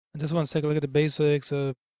This one's take a look at the basics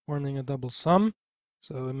of forming a double sum.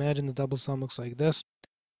 So imagine the double sum looks like this.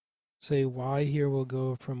 Say y here will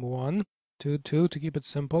go from 1 to 2 to keep it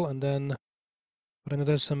simple, and then put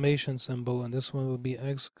another summation symbol, and this one will be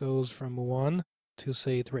x goes from 1 to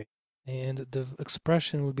say 3. And the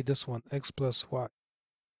expression will be this one, x plus y.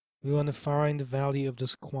 We want to find the value of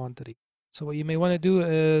this quantity. So what you may want to do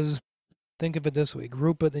is think of it this way.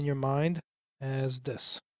 Group it in your mind as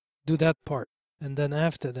this. Do that part. And then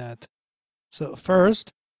after that, so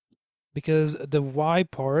first, because the y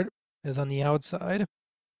part is on the outside,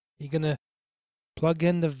 you're going to plug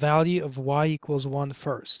in the value of y equals 1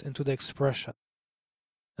 first into the expression.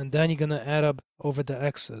 And then you're going to add up over the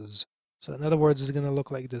x's. So in other words, it's going to look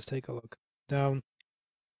like this. Take a look. Down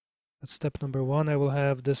at step number 1, I will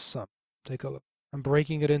have this sum. Take a look. I'm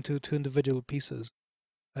breaking it into two individual pieces.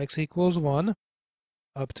 X equals 1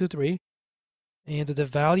 up to 3. And the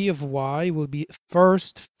value of y will be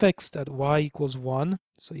first fixed at y equals 1.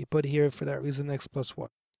 So you put here, for that reason, x plus 1.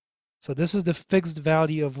 So this is the fixed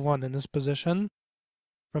value of 1 in this position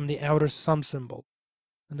from the outer sum symbol.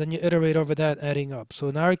 And then you iterate over that, adding up. So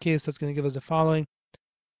in our case, that's going to give us the following.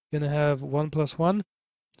 You're going to have 1 plus 1.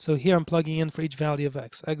 So here I'm plugging in for each value of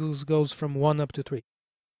x. X goes from 1 up to 3.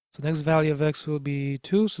 So the next value of x will be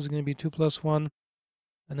 2. So it's going to be 2 plus 1.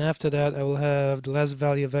 And after that, I will have the last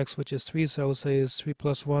value of x, which is 3. So I will say is 3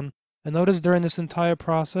 plus 1. And notice during this entire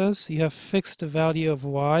process, you have fixed the value of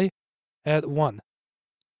y at 1.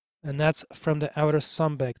 And that's from the outer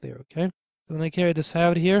sum back there, okay? So when I carry this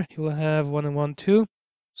out here, you will have 1 and 1, 2.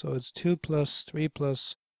 So it's 2 plus 3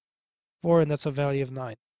 plus 4, and that's a value of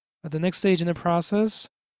 9. At the next stage in the process,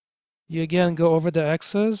 you again go over the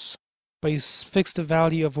x's, but you fix the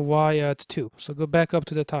value of y at 2. So go back up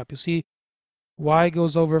to the top. You see, y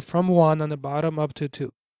goes over from 1 on the bottom up to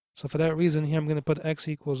 2. So for that reason, here I'm going to put x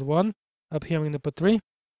equals 1. Up here I'm going to put 3.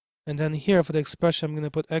 And then here for the expression, I'm going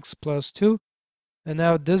to put x plus 2. And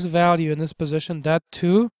now this value in this position, that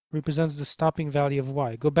 2, represents the stopping value of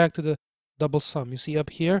y. Go back to the double sum. You see up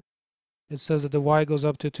here, it says that the y goes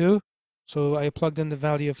up to 2. So I plugged in the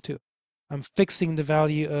value of 2. I'm fixing the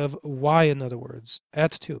value of y, in other words,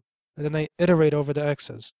 at 2. And then I iterate over the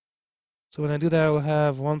x's. So when I do that, I will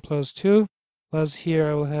have 1 plus 2. Plus here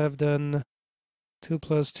I will have then 2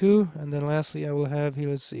 plus 2. And then lastly I will have here,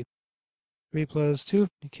 let's see, 3 plus 2.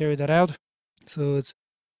 You carry that out. So it's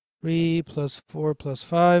 3 plus 4 plus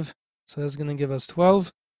 5. So that's going to give us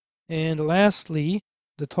 12. And lastly,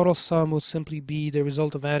 the total sum will simply be the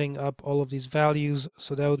result of adding up all of these values.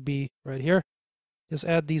 So that would be right here. Just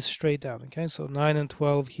add these straight down, okay? So 9 and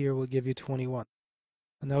 12 here will give you 21.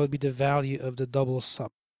 And that would be the value of the double sum.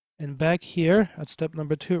 And back here at step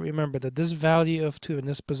number 2, remember that this value of 2 in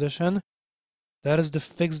this position, that is the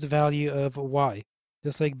fixed value of y.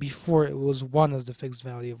 Just like before, it was 1 as the fixed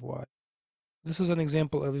value of y. This is an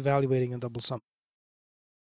example of evaluating a double sum.